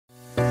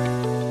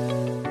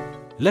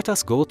Let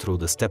us go through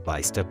the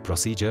step-by-step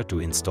procedure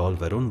to install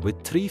Varun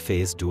with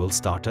 3-phase dual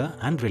starter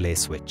and relay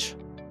switch.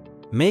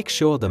 Make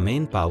sure the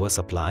main power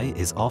supply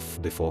is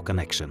off before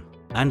connection,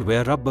 and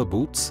wear rubber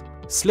boots,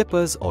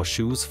 slippers or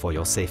shoes for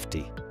your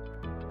safety.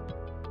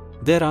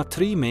 There are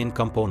 3 main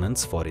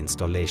components for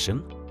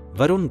installation: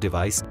 Varun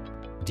device,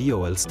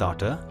 DOL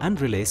starter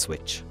and relay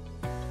switch.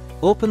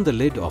 Open the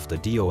lid of the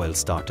DOL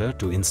starter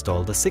to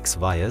install the 6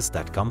 wires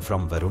that come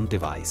from Varun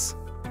device.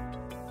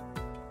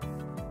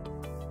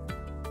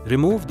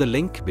 Remove the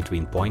link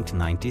between point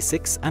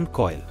 96 and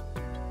coil.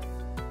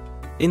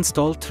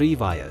 Install 3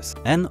 wires,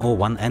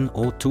 NO1,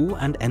 NO2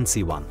 and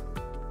NC1.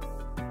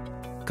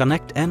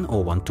 Connect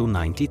NO1 to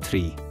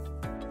 93,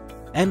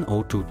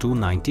 NO2 to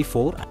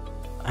 94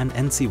 and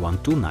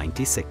NC1 to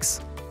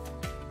 96.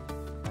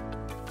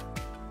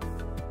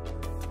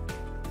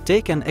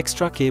 Take an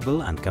extra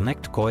cable and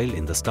connect coil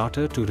in the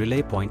starter to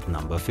relay point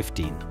number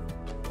 15.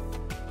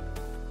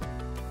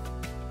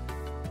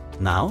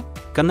 Now,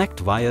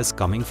 connect wires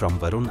coming from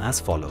Varun as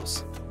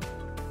follows: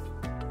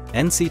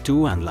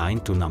 NC2 and line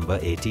to number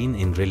 18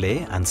 in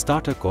relay and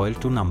starter coil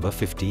to number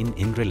 15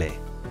 in relay.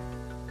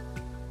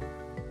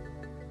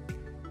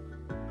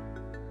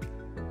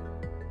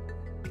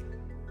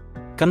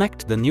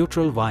 Connect the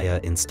neutral wire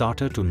in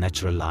starter to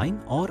natural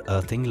line or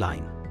earthing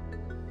line.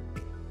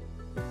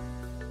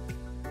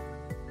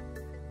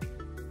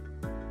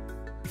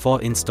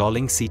 For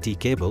installing CT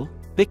cable,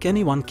 pick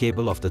any one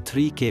cable of the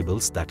 3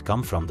 cables that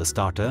come from the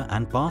starter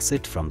and pass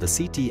it from the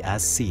CT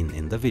as seen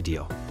in the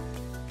video.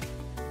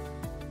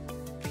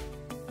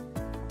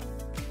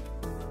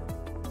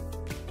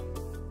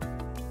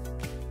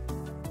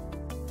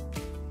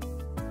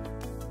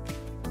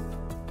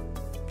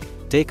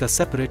 Take a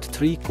separate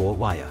 3-core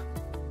wire.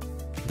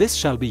 This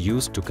shall be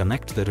used to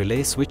connect the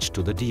relay switch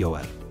to the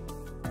DOL.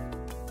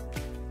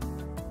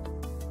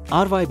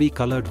 RYB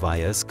colored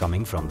wires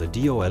coming from the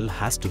DOL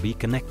has to be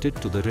connected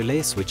to the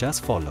relay switch as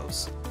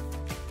follows: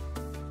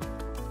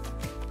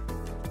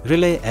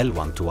 relay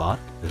L1 to R,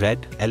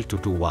 red,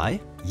 L2 to Y,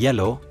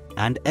 yellow,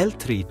 and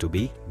L3 to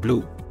B,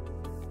 blue.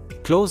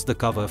 Close the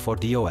cover for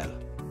DOL.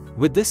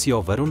 With this,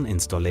 your Varun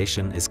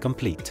installation is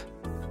complete.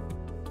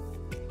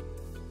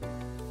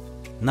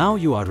 Now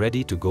you are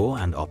ready to go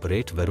and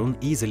operate Varun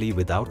easily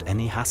without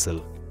any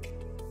hassle.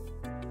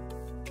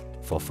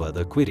 For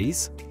further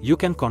queries, you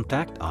can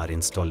contact our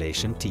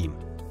installation team.